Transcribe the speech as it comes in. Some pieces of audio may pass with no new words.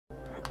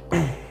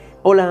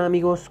Hola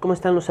amigos, ¿cómo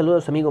están? Los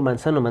saludos amigo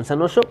Manzano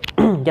Manzanoso.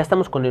 Ya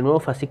estamos con el nuevo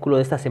fascículo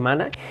de esta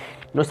semana.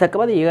 Nos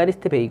acaba de llegar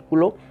este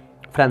vehículo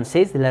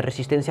francés de la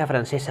resistencia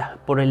francesa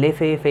por el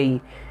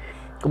FFI.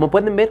 Como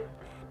pueden ver,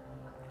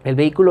 el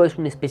vehículo es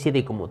una especie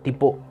de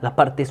la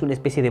parte es una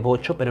especie de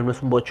bocho, pero no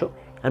es un bocho,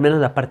 al menos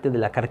la parte de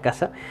la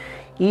carcasa.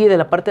 Y de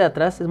la parte de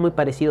atrás es muy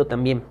parecido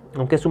también,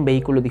 aunque es un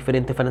vehículo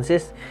diferente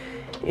francés.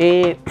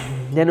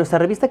 De nuestra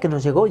revista que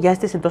nos llegó, ya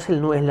este es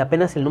entonces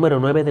apenas el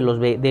número 9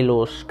 de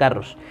los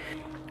carros.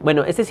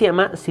 Bueno, este se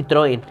llama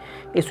Citroen.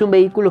 Es un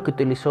vehículo que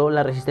utilizó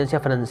la resistencia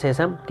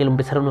francesa, que lo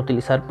empezaron a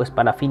utilizar pues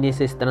para fines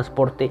de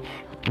transporte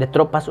de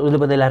tropas o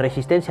de la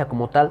resistencia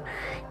como tal.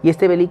 Y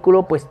este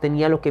vehículo pues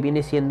tenía lo que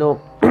viene siendo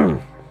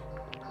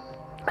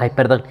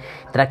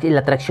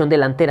la tracción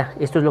delantera.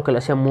 Esto es lo que lo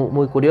hacía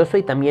muy curioso,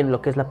 y también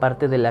lo que es la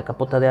parte de la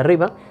capota de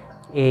arriba.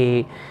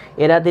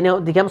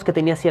 Digamos que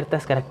tenía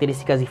ciertas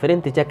características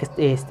diferentes, ya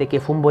que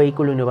fue un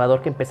vehículo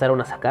innovador que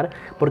empezaron a sacar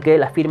porque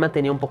la firma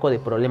tenía un poco de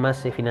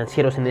problemas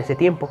financieros en ese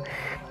tiempo.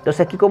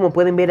 Entonces aquí, como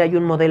pueden ver, hay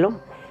un modelo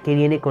que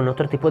viene con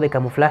otro tipo de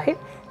camuflaje.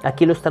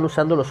 Aquí lo están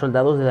usando los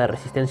soldados de la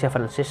resistencia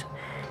francesa.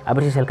 A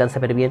ver si se alcanza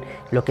a ver bien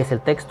lo que es el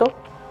texto.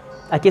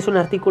 Aquí es un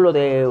artículo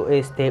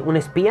de un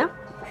espía.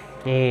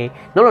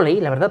 No lo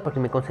leí, la verdad, porque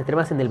me concentré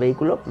más en el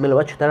vehículo. Me lo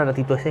voy a chutar al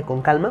ratito ese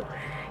con calma.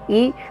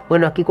 Y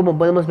bueno, aquí como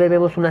podemos ver,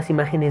 vemos unas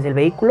imágenes del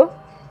vehículo.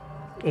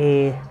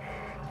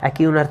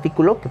 Aquí un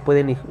artículo que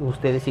pueden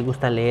ustedes, si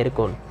gustan, leer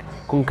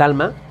con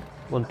calma,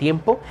 con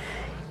tiempo.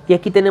 Y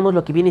aquí tenemos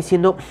lo que viene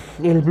siendo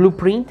el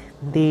blueprint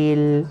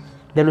de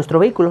nuestro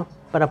vehículo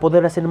para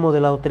poder hacer un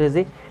modelado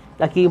 3D.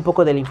 Aquí un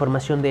poco de la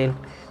información de él.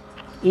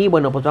 Y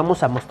bueno, pues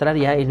vamos a mostrar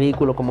ya el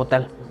vehículo como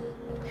tal.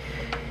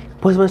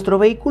 Pues nuestro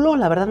vehículo,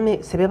 la verdad,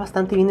 se ve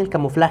bastante bien el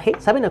camuflaje.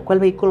 ¿Saben a cuál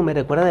vehículo me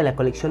recuerda de la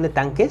colección de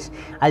tanques?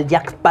 Al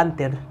Jack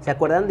Panther. ¿Se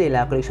acuerdan de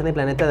la colección de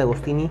Planeta de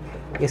Agostini,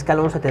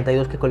 escalón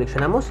 72 que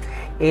coleccionamos?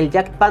 El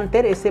Jack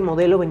Panther, ese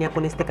modelo venía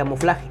con este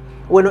camuflaje.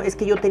 Bueno, es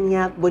que yo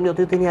tenía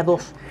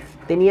dos.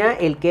 Tenía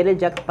el que era el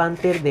Jack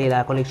Panther de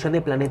la colección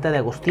de Planeta de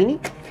Agostini,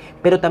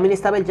 pero también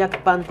estaba el Jack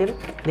Panther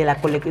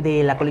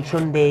de la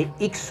colección de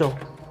IXO.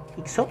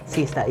 ¿IXO?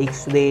 Sí, está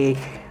IXO de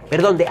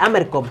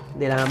Amercom,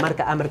 de la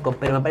marca Amercom,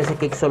 pero me parece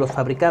que IXO los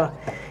fabricaba.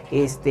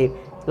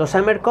 Los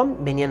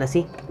Amercom venían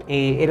así.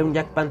 Era un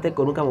Jack Panther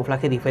con un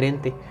camuflaje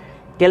diferente.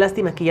 Qué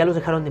lástima que ya los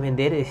dejaron de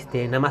vender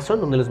en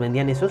Amazon, donde los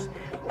vendían esos.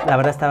 La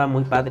verdad estaba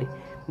muy padre.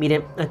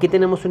 Miren, aquí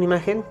tenemos una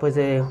imagen pues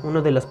de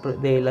uno de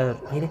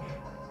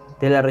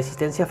la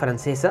resistencia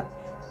francesa.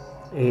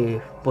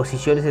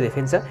 Posiciones de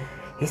defensa.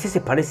 Ese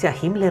se parece a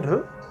Himmler,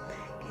 ¿no?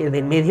 El de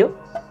en medio.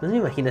 No es mi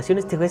imaginación,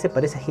 este güey se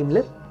parece a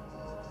Himmler.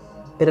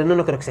 Pero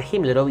no creo que sea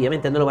Himmler,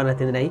 obviamente no lo van a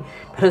tener ahí,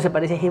 pero se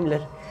parece a Himmler.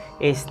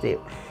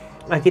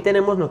 Aquí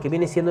tenemos lo que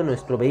viene siendo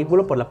nuestro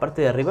vehículo. Por la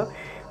parte de arriba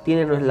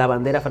tiene la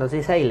bandera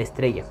francesa y la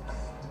estrella.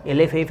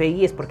 El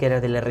FFI es porque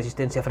era de la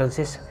resistencia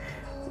francesa.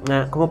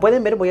 Como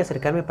pueden ver, voy a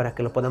acercarme para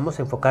que lo podamos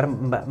enfocar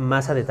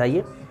más a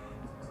detalle.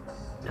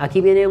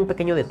 Aquí viene un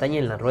pequeño detalle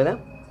en la rueda,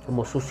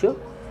 como sucio.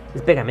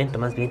 Es pegamento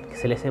más bien, que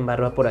se les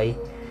embarra por ahí.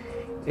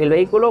 El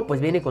vehículo pues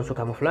viene con su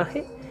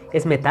camuflaje.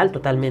 Es metal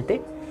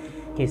totalmente.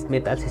 Es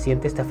metal, se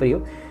siente, está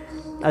frío.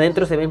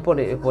 Adentro se ven, por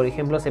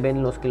ejemplo, se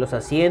ven los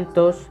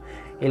asientos,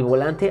 el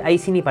volante. Ahí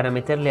sí ni para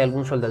meterle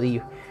algún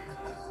soldadillo.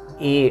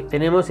 Y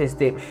tenemos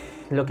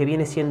lo que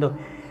viene siendo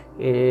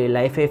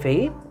la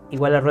FFI.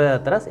 Igual la rueda de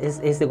atrás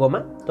es de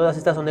goma. Todas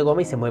estas son de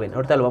goma y se mueven.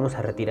 Ahorita lo vamos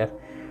a retirar.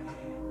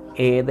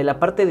 De la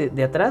parte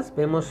de atrás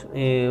vemos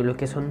lo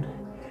que son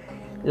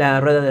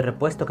la rueda de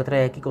repuesto que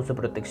trae aquí con su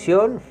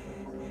protección.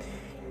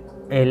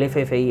 El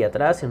FFI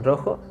atrás en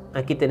rojo.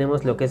 Aquí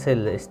tenemos lo que es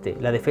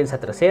la defensa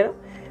trasera.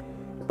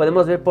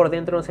 Podemos ver por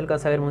dentro, no se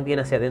alcanza a ver muy bien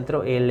hacia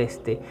adentro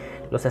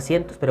los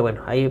asientos, pero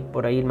bueno,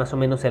 por ahí más o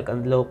menos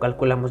lo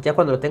calculamos. Ya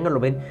cuando lo tengan lo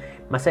ven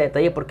más a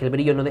detalle porque el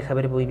brillo no deja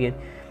ver muy bien.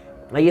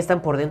 Ahí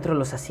están por dentro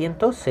los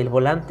asientos, el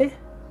volante,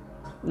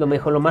 lo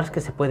más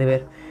que se puede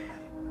ver.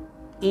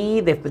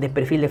 Y de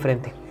perfil de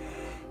frente.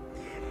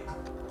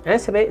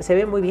 Se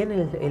ve muy bien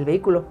el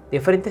vehículo.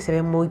 De frente se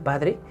ve muy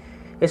padre.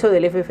 Eso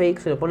del FFI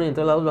que se lo ponen en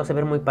todos lados lo hace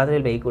ver muy padre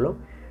el vehículo.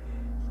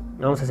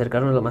 Vamos a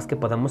acercarnos lo más que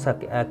podamos a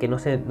que no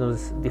se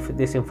nos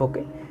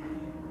desenfoque.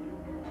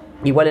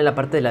 Igual en la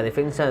parte de la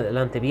defensa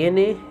adelante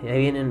viene. Ahí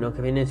vienen lo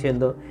que viene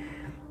siendo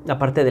la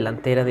parte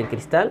delantera del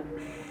cristal.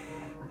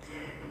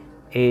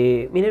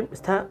 Miren,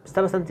 está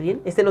bastante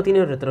bien. No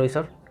tiene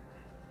retrovisor,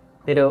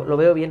 pero lo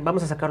veo bien.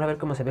 Vamos a sacarlo a ver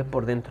cómo se ve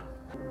por dentro.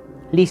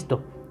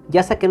 Listo,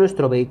 ya saqué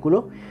nuestro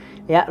vehículo.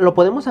 Lo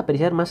podemos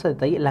apreciar más a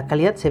detalle. La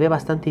calidad se ve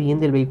bastante bien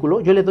del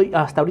vehículo. Yo le doy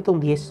hasta ahorita un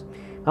 10.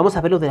 Vamos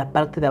a ver lo de la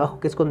parte de abajo,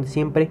 que es donde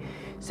siempre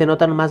se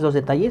notan más los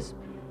detalles.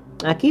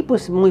 Aquí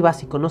pues muy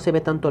básico, no se ve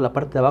tanto la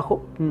parte de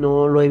abajo.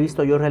 No lo he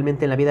visto yo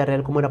realmente en la vida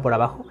real como era por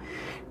abajo.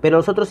 Pero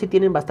los otros sí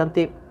tienen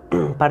bastante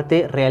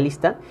parte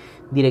realista,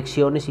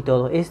 direcciones y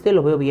todo.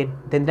 Lo veo bien.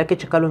 Tendría que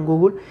checarlo en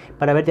Google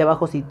para ver de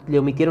abajo si le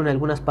omitieron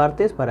algunas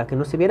partes para que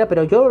no se viera.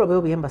 Pero yo lo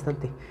veo bien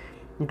bastante.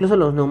 Incluso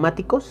los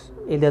neumáticos,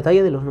 el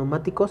detalle de los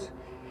neumáticos.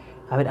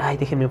 A ver,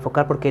 déjenme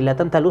enfocar porque la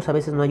tanta luz a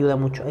veces no ayuda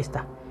mucho. Ahí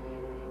está.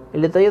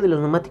 El detalle de los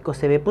neumáticos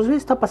se ve, pues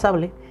está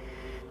pasable.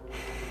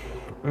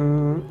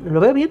 Lo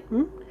veo bien.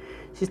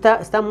 Sí,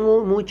 está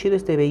muy, muy chido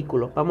este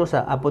vehículo. Vamos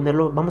a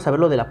ponerlo, vamos a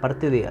verlo de la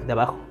parte de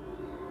abajo.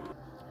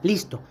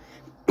 Listo.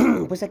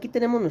 Pues aquí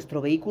tenemos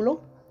nuestro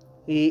vehículo.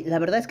 La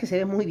verdad es que se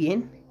ve muy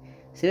bien.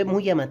 Se ve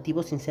muy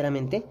llamativo,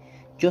 sinceramente.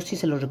 Yo sí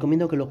se los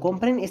recomiendo que lo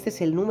compren. Este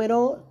es el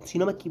número, si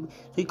no me equivoco,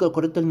 soy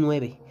correcto, el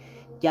 9.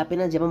 Ya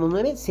apenas llevamos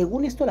 9.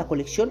 Según esto, la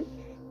colección,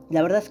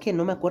 la verdad es que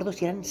no me acuerdo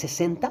si eran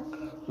 60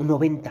 o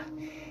 90.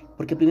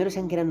 Porque primero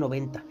decían que eran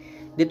 90.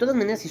 De todas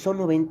maneras, si son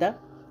 90,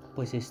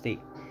 pues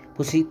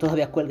pues sí,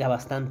 todavía cuelga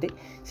bastante.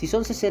 Si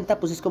son 60,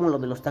 pues es como lo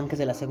de los tanques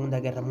de la Segunda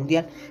Guerra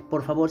Mundial.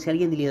 Por favor, si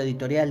alguien de la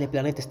editorial de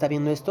Planeta está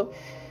viendo esto,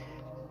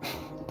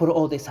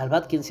 o de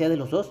Salvat, quien sea de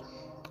los dos,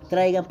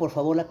 traigan por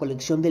favor la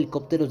colección de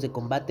helicópteros de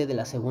combate de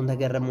la Segunda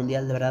Guerra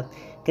Mundial. De verdad,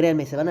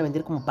 créanme, se van a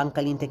vender como pan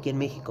caliente aquí en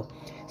México.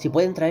 Si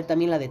pueden traer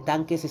también la de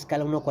tanques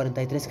escala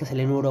 1.43 que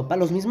sale en Europa,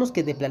 los mismos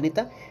que de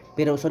Planeta,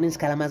 pero son en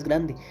escala más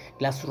grande.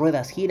 Las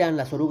ruedas giran,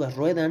 las orugas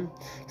ruedan,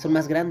 son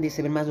más grandes,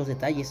 se ven más los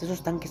detalles.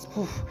 Esos tanques,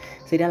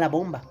 sería la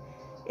bomba.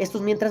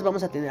 Estos mientras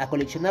vamos a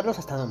coleccionarlos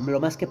hasta lo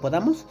más que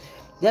podamos.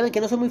 Ya ven que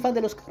no soy muy fan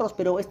de los carros,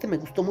 pero este me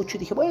gustó mucho y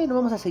dije, bueno,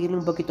 vamos a seguirle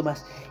un poquito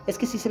más. Es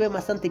que sí se ve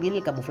bastante bien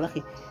el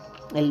camuflaje.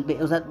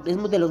 O sea,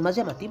 es de los más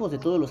llamativos de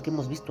todos los que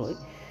hemos visto, ¿eh?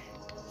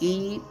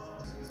 Y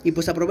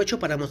pues aprovecho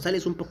para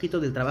mostrarles un poquito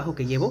del trabajo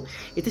que llevo.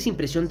 Esta es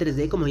impresión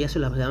 3D, como ya se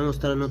lo había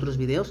mostrado en otros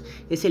videos.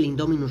 Es el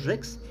Indominus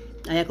Rex,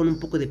 allá con un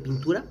poco de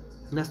pintura,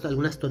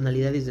 algunas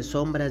tonalidades de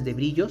sombras, de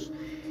brillos.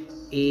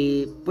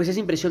 Pues es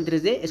impresión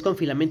 3D, es con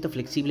filamento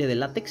flexible de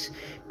látex,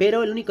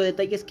 pero el único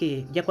detalle es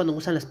que ya cuando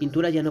usan las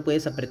pinturas ya no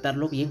puedes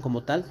apretarlo bien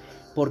como tal.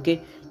 ¿Por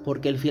qué?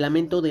 Porque el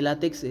filamento de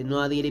látex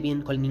no adhiere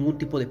bien con ningún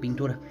tipo de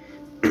pintura.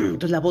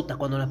 Entonces la bota,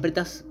 cuando la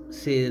apretas,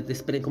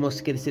 como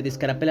que se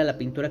descarapela la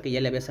pintura que ya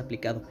le habías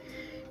aplicado.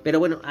 Pero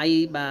bueno,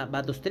 ahí va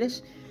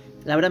 2-3.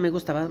 La verdad me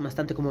gusta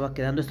bastante cómo va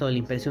quedando esto de la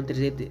impresión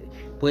 3D.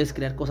 Puedes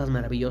crear cosas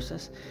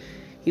maravillosas.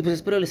 Y pues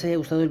espero les haya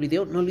gustado el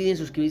video. No olviden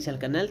suscribirse al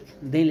canal,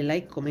 denle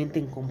like,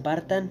 comenten,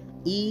 compartan.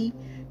 Y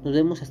nos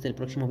vemos hasta el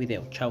próximo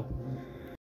video. Chao.